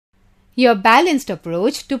Your balanced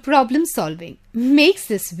approach to problem solving makes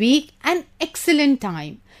this week an excellent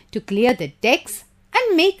time to clear the decks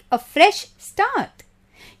and make a fresh start.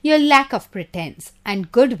 Your lack of pretense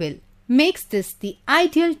and goodwill makes this the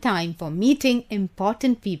ideal time for meeting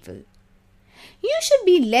important people. You should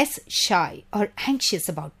be less shy or anxious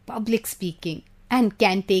about public speaking and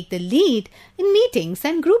can take the lead in meetings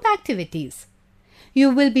and group activities. You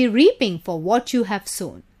will be reaping for what you have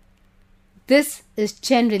sown. This is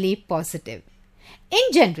generally positive. In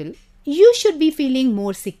general, you should be feeling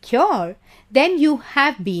more secure than you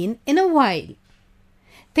have been in a while.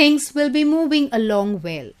 Things will be moving along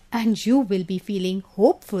well and you will be feeling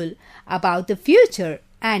hopeful about the future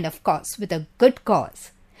and of course with a good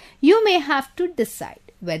cause. You may have to decide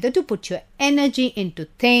whether to put your energy into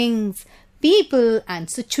things, people and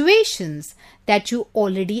situations that you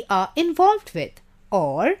already are involved with,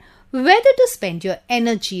 or whether to spend your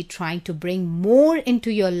energy trying to bring more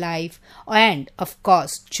into your life and of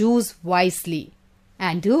course choose wisely.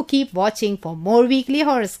 And do keep watching for more weekly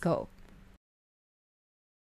horoscope.